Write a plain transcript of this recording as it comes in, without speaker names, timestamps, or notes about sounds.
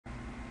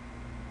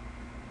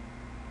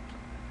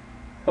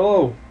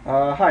Hello,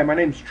 hi, my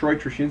name is Troy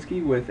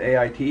Trushinsky with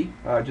AIT.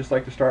 I'd just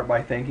like to start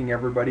by thanking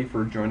everybody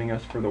for joining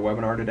us for the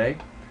webinar today.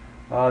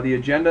 The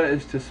agenda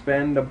is to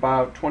spend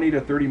about 20 to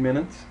 30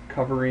 minutes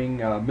covering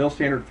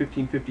MIL-STD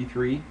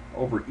 1553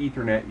 over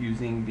Ethernet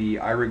using the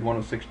IRIG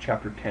 106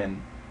 Chapter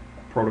 10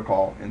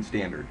 protocol and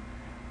standard.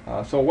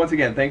 So once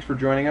again, thanks for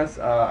joining us.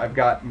 I've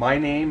got my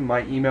name,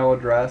 my email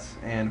address,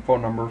 and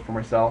phone number for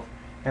myself,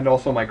 and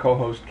also my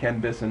co-host Ken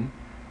Bisson,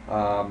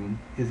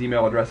 his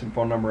email address and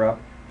phone number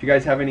up. If you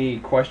guys have any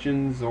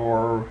questions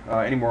or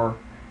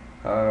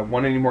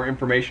want any more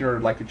information or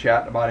would like to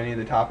chat about any of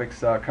the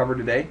topics covered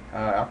today,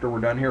 after we're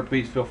done here,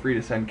 please feel free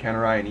to send Ken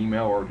or I an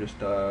email or just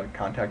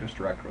contact us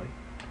directly.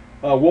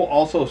 We'll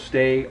also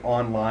stay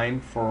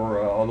online for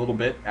a little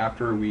bit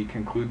after we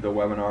conclude the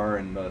webinar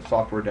and the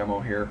software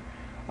demo here.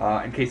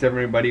 In case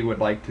everybody would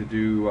like to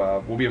do,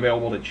 we'll be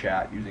available to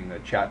chat using the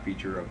chat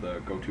feature of the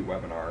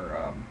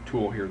GoToWebinar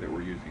tool here that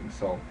we're using.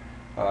 So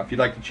if you'd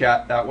like to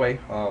chat that way,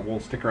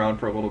 we'll stick around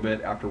for a little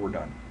bit after we're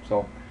done.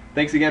 So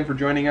thanks again for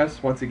joining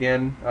us. Once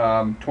again,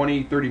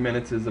 20-30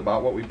 minutes is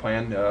about what we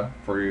planned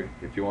for you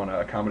if you want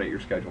to accommodate your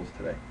schedules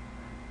today.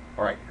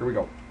 All right, here we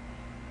go.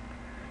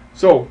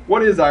 So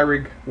what is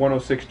IRIG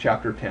 106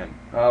 Chapter 10?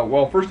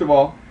 Well, first of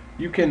all,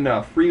 you can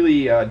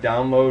freely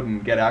download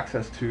and get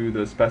access to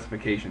the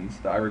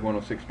specifications, the IRIG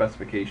 106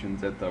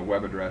 specifications at the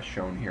web address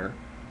shown here.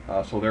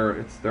 So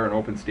they're an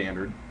open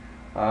standard.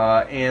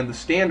 And the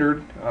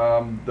standard,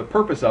 the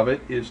purpose of it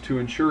is to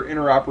ensure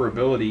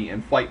interoperability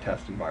in flight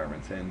test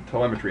environments and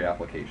telemetry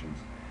applications.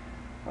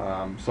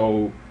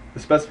 So the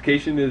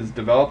specification is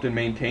developed and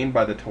maintained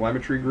by the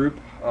telemetry group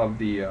of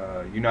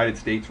the United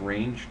States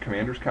Range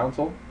Commanders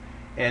Council.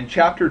 And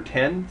Chapter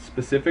 10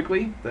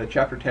 specifically, the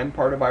Chapter 10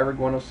 part of IRIG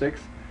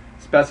 106,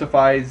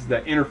 specifies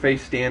the interface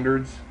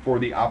standards for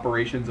the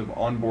operations of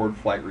onboard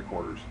flight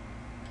recorders.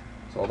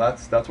 So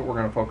that's what we're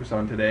going to focus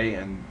on today,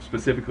 and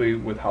specifically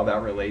with how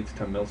that relates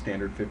to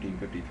MIL-STD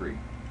 1553.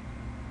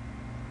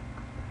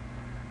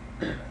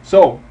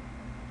 So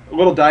a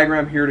little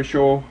diagram here to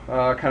show,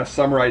 kind of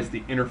summarize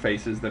the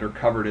interfaces that are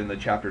covered in the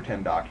Chapter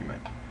 10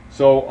 document.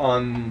 So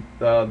on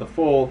the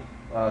full,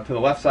 to the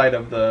left side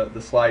of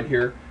the slide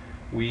here,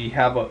 we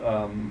have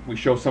we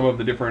show some of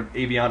the different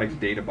avionics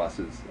data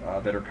buses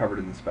that are covered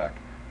in the spec.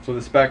 So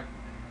the spec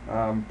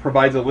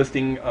provides a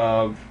listing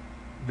of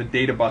the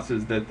data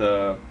buses that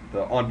the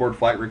onboard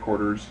flight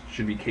recorders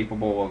should be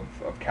capable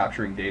of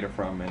capturing data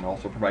from, and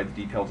also provides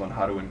details on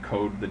how to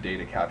encode the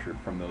data captured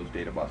from those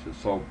data buses.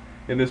 So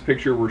in this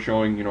picture we're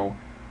showing,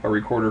 a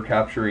recorder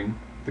capturing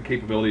the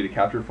capability to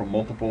capture from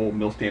multiple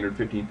MIL-STD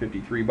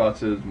 1553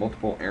 buses,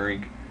 multiple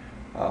IRIG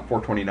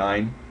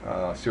 429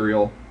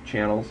 serial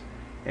channels,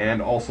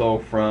 and also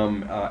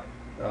from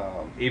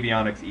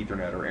avionics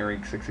Ethernet or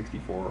IRIG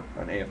 664,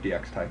 an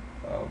AFDX type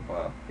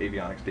of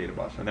avionics data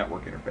bus, a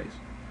network interface.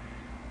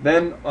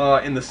 Then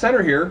in the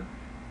center here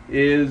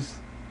is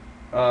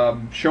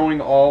showing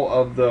all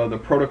of the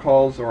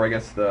protocols, or I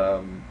guess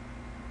the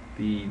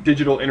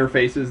digital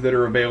interfaces that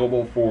are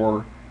available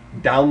for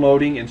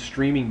downloading and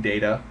streaming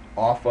data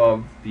off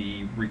of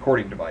the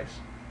recording device.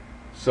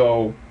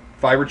 So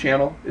fiber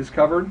channel is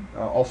covered,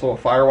 also a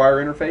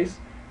FireWire interface.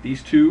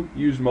 These two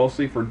used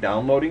mostly for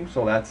downloading,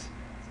 so that's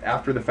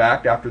after the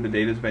fact, after the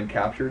data has been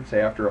captured,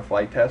 say after a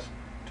flight test,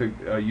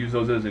 to use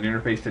those as an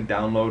interface to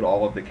download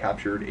all of the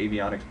captured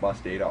avionics bus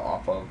data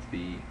off of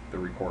the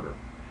recorder.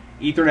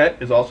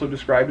 Ethernet is also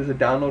described as a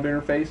download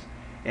interface,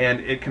 and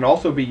it can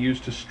also be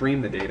used to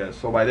stream the data.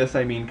 So by this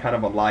I mean kind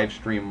of a live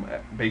stream,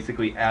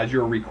 basically as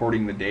you're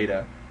recording the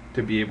data,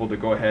 to be able to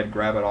go ahead,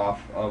 grab it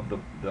off of the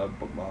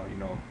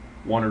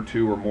one or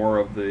two or more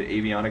of the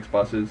avionics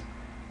buses,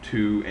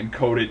 to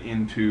encode it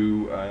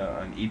into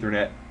an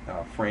Ethernet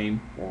frame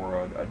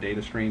or a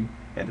data stream,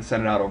 and to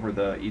send it out over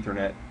the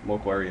Ethernet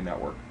local area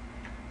network.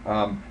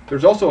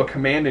 There's also a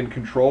command and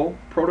control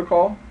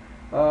protocol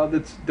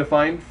that's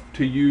defined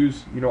to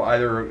use,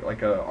 either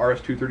like a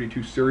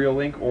RS-232 serial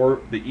link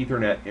or the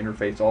Ethernet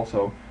interface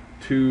also,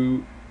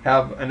 to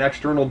have an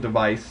external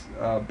device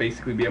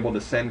basically be able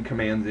to send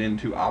commands in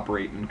to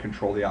operate and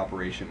control the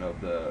operation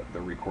of the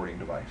recording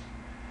device.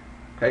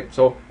 Okay,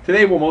 so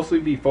today we'll mostly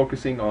be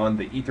focusing on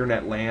the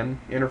Ethernet LAN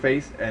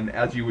interface and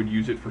as you would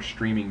use it for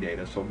streaming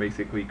data. So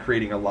basically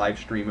creating a live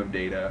stream of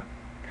data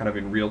kind of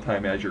in real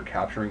time as you're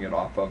capturing it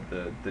off of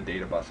the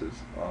data buses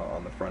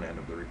on the front end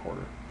of the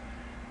recorder.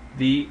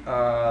 The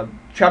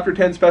Chapter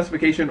 10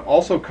 specification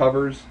also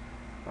covers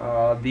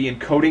the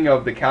encoding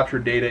of the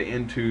captured data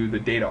into the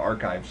data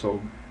archive. So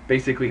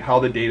basically how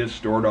the data is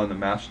stored on the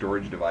mass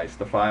storage device,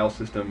 the file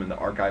system and the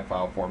archive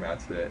file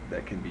formats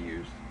that can be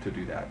used to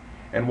do that.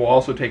 And we'll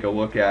also take a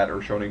look at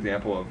or show an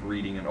example of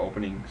reading and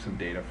opening some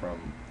data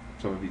from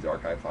some of these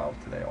archive files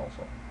today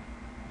also.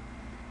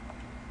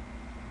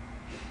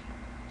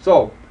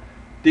 So,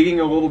 digging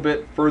a little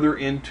bit further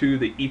into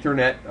the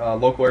Ethernet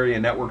local area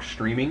network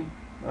streaming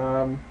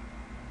kind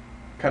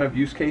of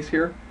use case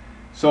here.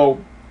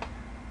 So,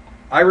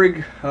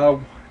 IRIG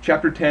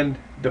Chapter 10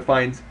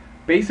 defines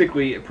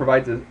basically it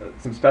provides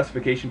some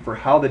specification for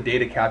how the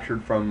data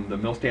captured from the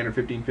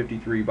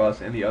MIL-STD-1553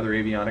 bus and the other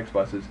avionics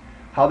buses,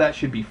 how that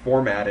should be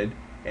formatted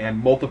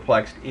and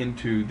multiplexed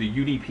into the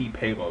UDP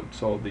payload.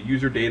 So the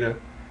user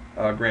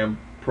datagram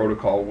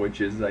protocol, which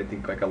is I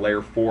think like a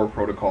layer 4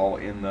 protocol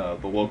in the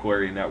local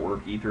area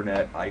network,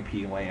 Ethernet,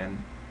 IP,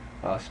 LAN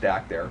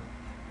stack there.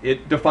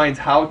 It defines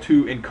how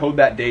to encode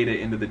that data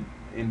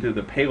into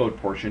the payload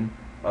portion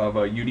of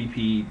a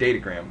UDP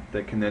datagram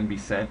that can then be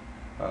sent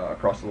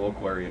across the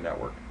local area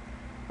network.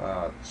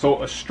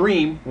 So a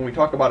stream, when we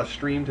talk about a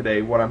stream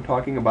today, what I'm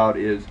talking about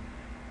is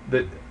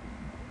that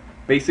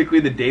basically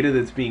the data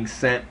that's being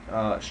sent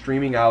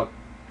streaming out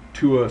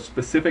to a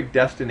specific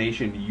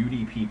destination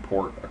UDP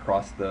port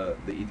across the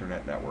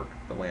Ethernet network,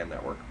 the LAN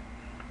network.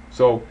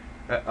 So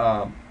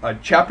a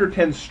Chapter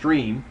 10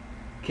 stream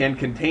can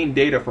contain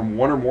data from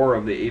one or more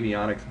of the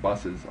avionics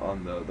buses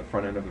on the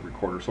front end of the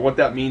recorder. So what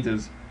that means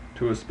is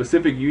to a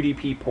specific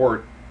UDP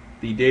port,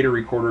 the data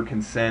recorder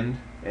can send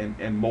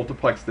and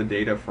multiplex the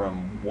data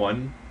from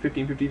one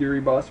 1553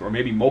 bus or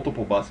maybe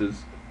multiple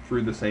buses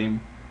through the same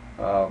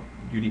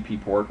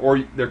UDP port,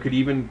 or there could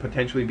even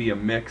potentially be a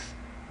mix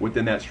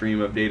within that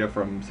stream of data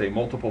from, say,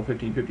 multiple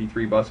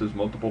 1553 buses,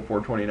 multiple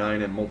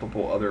 429, and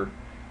multiple other,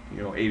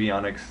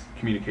 avionics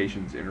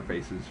communications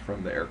interfaces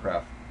from the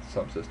aircraft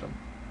subsystem.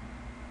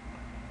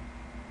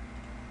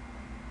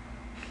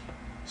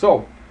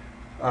 So,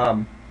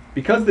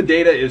 because the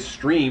data is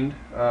streamed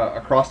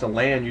across the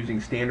LAN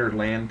using standard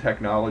LAN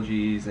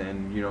technologies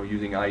and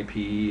using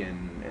IP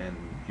and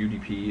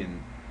UDP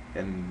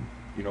and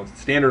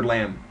standard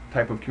LAN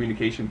type of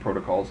communication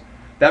protocols,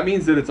 that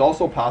means that it's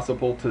also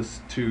possible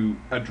to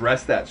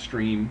address that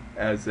stream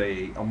as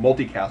a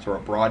multicast or a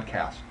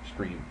broadcast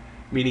stream,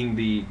 meaning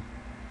the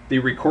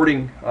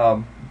recording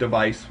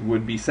device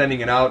would be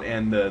sending it out,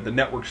 and the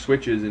network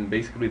switches and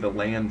basically the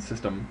LAN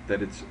system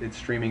that it's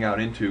streaming out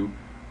into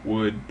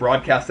would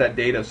broadcast that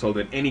data so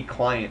that any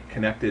client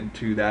connected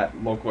to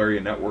that local area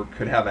network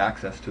could have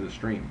access to the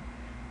stream.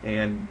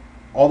 And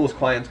all those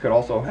clients could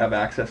also have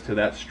access to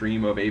that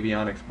stream of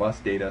avionics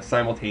bus data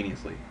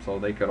simultaneously. So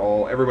they could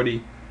all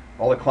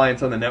the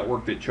clients on the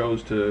network that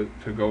chose to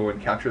go and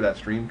capture that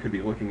stream could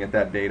be looking at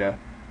that data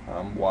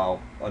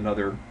while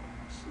another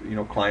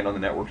client on the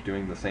network is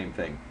doing the same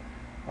thing.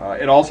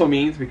 It also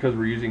means, because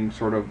we're using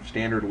sort of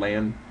standard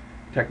LAN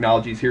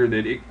technologies here,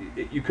 that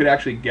you could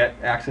actually get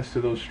access to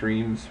those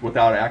streams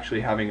without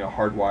actually having a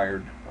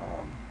hardwired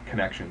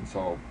connection.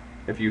 So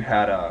if you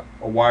had a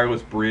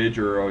wireless bridge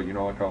or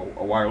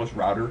a wireless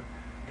router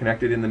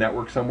connected in the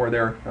network somewhere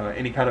there,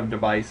 any kind of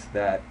device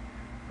that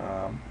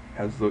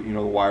has the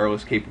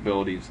wireless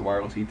capabilities, the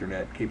wireless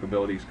Ethernet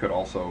capabilities, could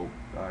also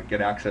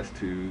get access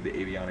to the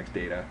avionics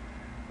data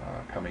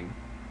coming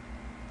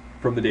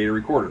from the data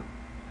recorder.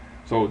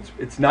 So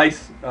it's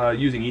nice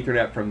using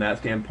Ethernet from that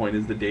standpoint,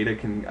 as the data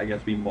can, I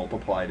guess, be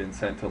multiplied and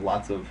sent to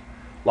lots of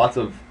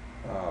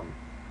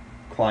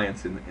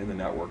clients in the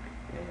network,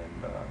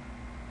 and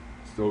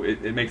so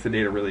it makes the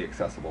data really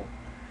accessible.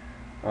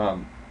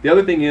 The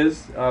other thing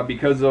is,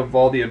 because of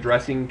all the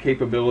addressing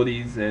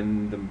capabilities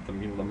and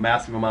the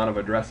massive amount of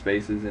address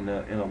spaces in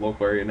a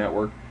local area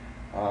network,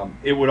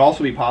 it would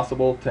also be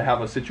possible to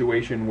have a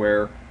situation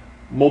where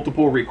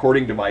multiple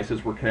recording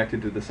devices were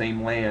connected to the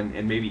same LAN,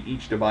 and maybe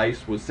each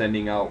device was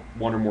sending out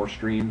one or more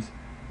streams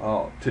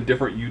to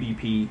different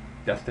UDP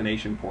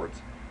destination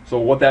ports. So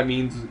what that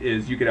means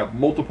is you could have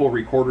multiple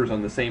recorders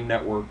on the same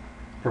network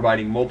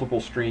providing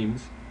multiple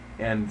streams,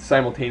 and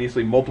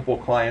simultaneously multiple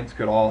clients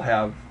could all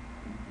have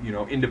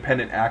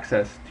independent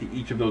access to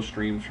each of those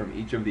streams from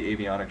each of the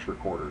avionics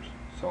recorders.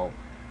 So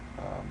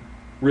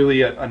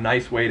really a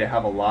nice way to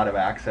have a lot of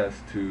access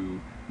to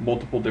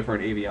multiple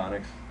different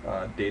avionics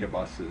data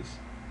buses,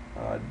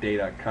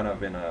 data kind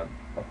of in a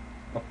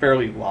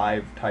fairly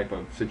live type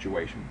of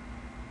situation.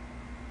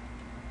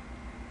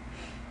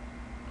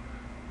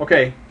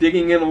 Okay,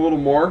 digging in a little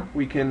more,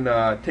 we can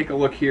take a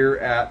look here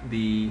at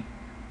the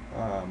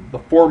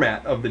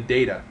format of the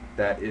data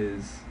that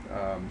is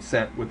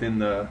sent within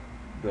the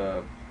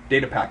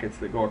data packets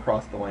that go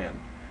across the LAN.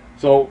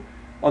 So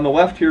on the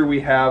left here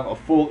we have a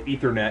full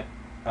Ethernet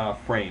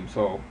frame.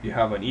 So you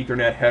have an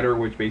Ethernet header,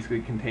 which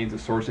basically contains a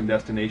source and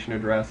destination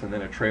address, and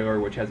then a trailer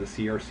which has a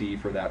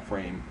CRC for that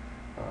frame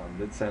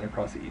that's sent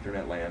across the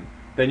Ethernet LAN.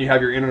 Then you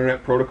have your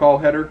Internet Protocol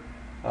header.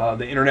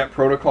 The Internet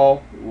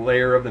Protocol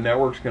layer of the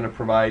network is going to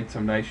provide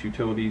some nice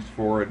utilities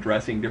for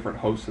addressing different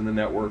hosts in the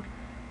network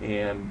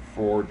and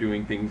for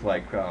doing things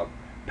like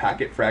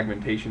packet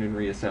fragmentation and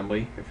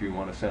reassembly if you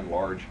want to send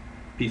large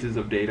pieces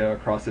of data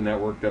across the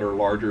network that are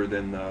larger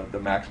than the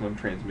maximum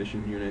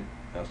transmission unit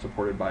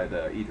supported by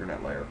the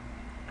Ethernet layer.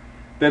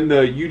 Then the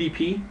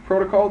UDP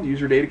protocol, the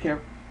user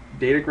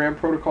datagram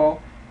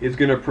protocol, is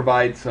going to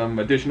provide some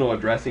additional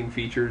addressing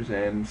features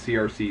and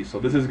CRCs. So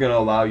this is going to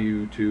allow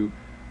you to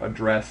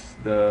address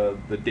the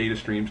data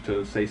streams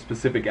to, say,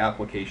 specific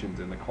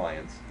applications in the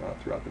clients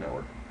throughout the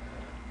network.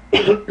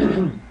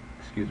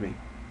 Excuse me.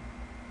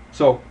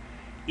 So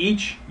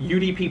each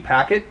UDP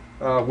packet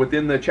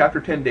within the Chapter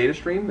 10 data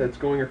stream that's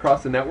going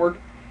across the network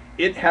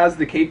it has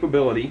the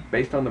capability,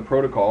 based on the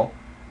protocol,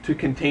 to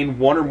contain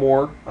one or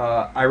more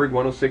IRIG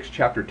 106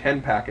 Chapter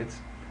 10 packets,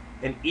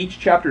 and each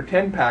Chapter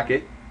 10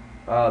 packet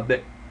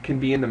that can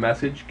be in the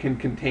message can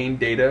contain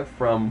data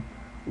from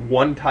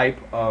one type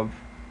of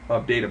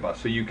data bus.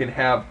 So you can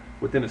have,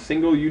 within a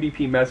single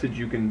UDP message,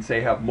 you can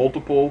say have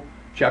multiple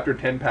Chapter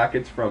 10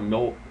 packets from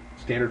MIL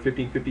standard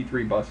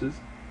 1553 buses,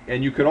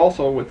 and you could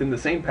also, within the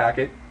same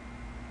packet,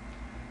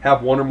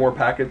 have one or more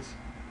packets,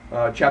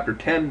 Chapter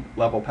 10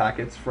 level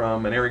packets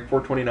from an IRIG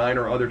 429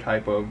 or other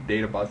type of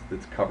data bus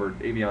that's covered,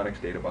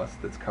 avionics data bus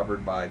that's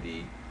covered by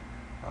the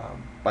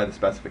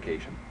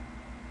specification.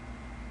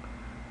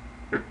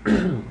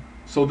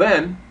 So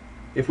then,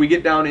 if we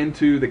get down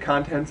into the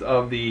contents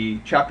of the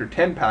Chapter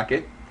 10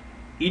 packet,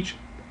 each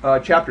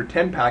Chapter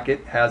 10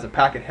 packet has a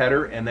packet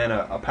header and then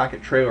a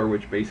packet trailer,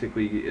 which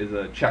basically is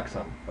a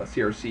checksum, a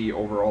CRC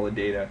over all the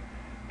data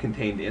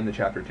contained in the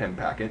Chapter 10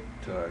 packet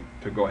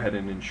to go ahead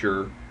and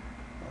ensure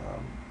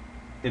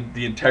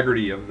the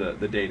integrity of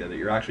the data, that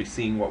you're actually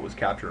seeing what was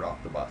captured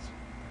off the bus.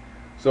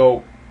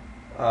 So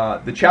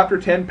the Chapter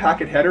 10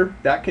 packet header,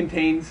 that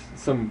contains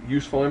some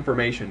useful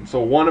information.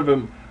 So one of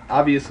them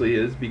obviously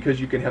is,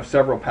 because you can have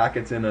several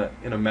packets in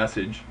a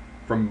message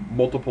from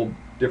multiple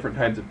different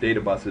types of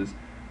data buses,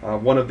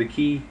 one of the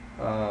key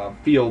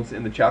fields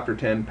in the Chapter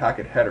 10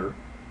 packet header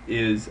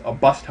is a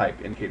bus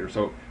type indicator,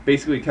 so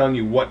basically telling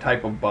you what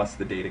type of bus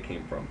the data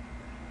came from.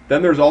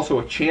 Then there's also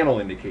a channel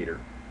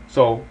indicator.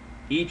 So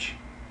each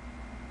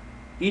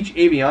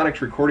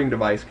avionics recording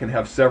device can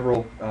have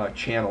several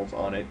channels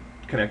on it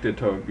connected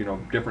to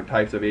different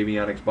types of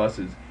avionics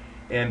buses.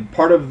 And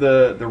part of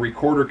the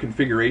recorder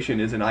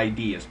configuration is an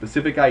ID. A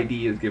specific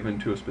ID is given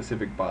to a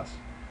specific bus.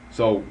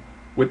 So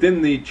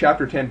within the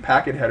Chapter 10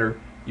 packet header,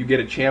 you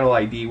get a channel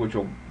ID, which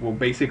will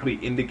basically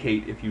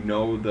indicate, if you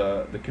know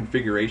the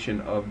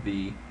configuration of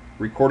the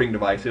recording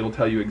device, it'll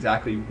tell you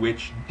exactly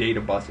which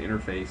data bus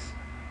interface.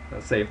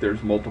 Say if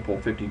there's multiple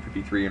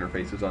 1553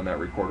 interfaces on that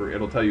recorder,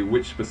 it'll tell you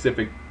which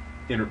specific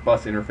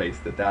bus interface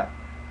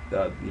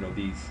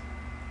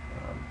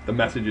the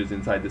messages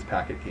inside this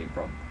packet came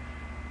from.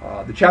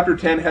 The Chapter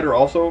 10 header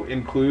also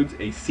includes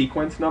a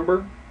sequence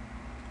number.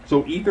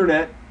 So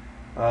Ethernet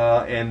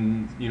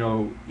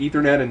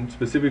Ethernet, and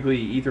specifically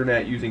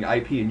Ethernet using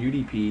IP and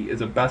UDP,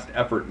 is a best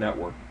effort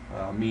network,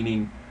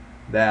 meaning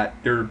that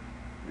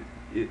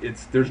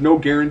there's no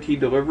guaranteed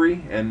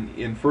delivery,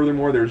 and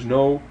furthermore there's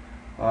no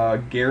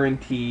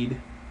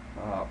guaranteed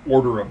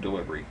order of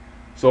delivery.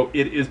 So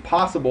it is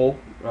possible,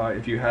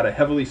 if you had a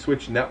heavily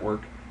switched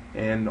network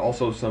and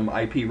also some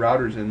IP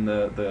routers in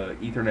the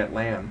Ethernet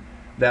LAN,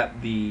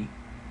 that the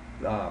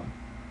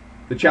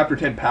Chapter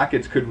 10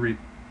 packets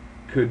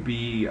could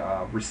be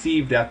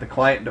received at the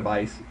client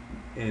device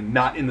and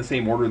not in the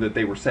same order that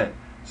they were sent.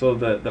 So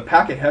the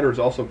packet headers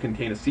also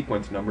contain a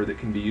sequence number that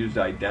can be used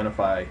to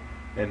identify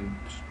and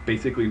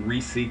basically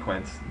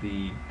resequence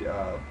the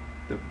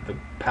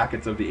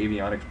packets of the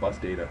avionics bus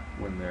data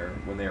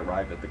when they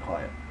arrive at the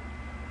client.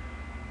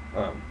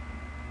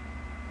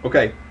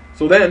 Okay,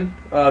 so then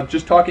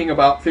just talking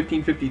about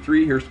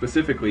 1553 here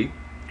specifically,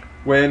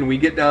 when we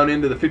get down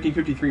into the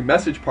 1553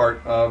 message part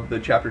of the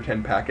Chapter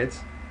 10 packets,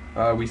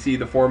 we see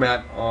the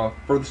format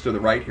furthest to the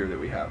right here that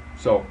we have.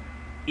 So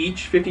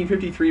each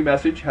 1553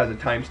 message has a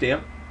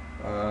timestamp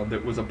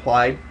that was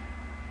applied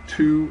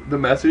to the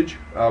message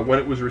when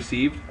it was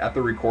received at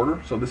the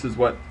recorder. So this is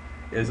what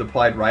is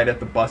applied right at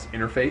the bus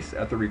interface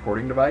at the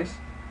recording device.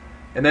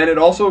 And then it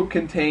also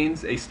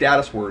contains a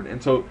status word.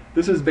 And so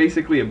this is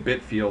basically a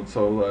bit field.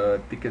 So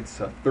I think it's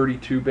a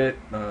 32-bit,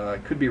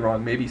 could be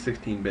wrong, maybe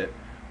 16-bit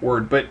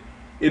word. But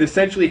it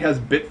essentially has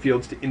bit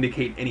fields to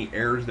indicate any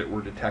errors that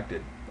were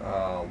detected,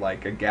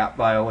 like a gap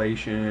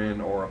violation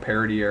or a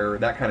parity error,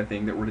 that kind of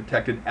thing, that were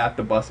detected at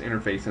the bus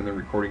interface in the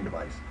recording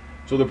device.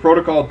 So the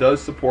protocol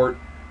does support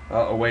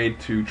a way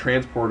to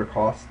transport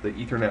across the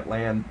Ethernet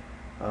LAN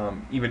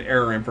even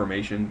error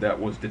information that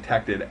was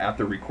detected at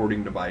the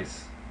recording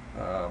device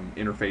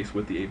interface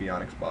with the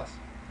avionics bus.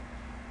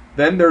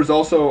 Then there's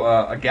also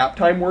a gap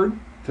time word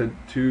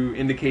to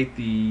indicate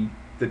the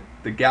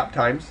gap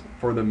times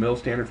for the MIL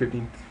standard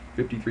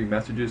 1553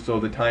 messages, so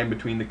the time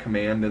between the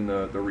command and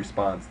the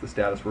response, the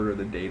status word or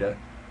the data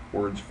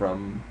words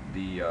from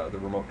the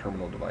remote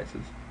terminal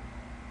devices.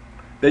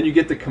 Then you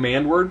get the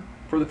command word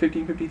for the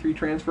 1553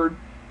 transferred,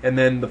 and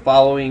then the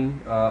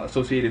following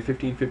associated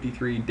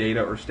 1553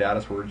 data or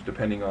status words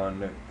depending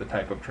on the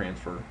type of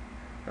transfer.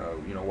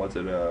 Was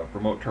it a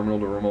remote terminal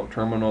to remote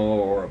terminal,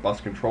 or a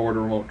bus controller to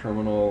remote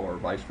terminal, or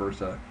vice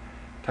versa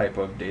type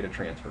of data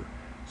transfer.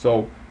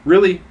 So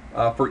really,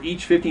 for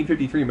each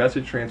 1553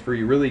 message transfer,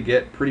 you really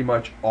get pretty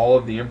much all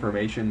of the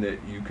information that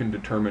you can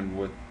determine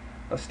with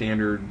a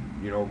standard,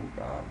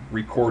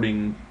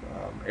 recording,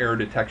 error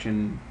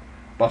detection,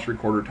 bus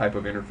recorder type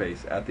of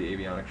interface at the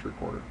avionics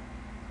recorder.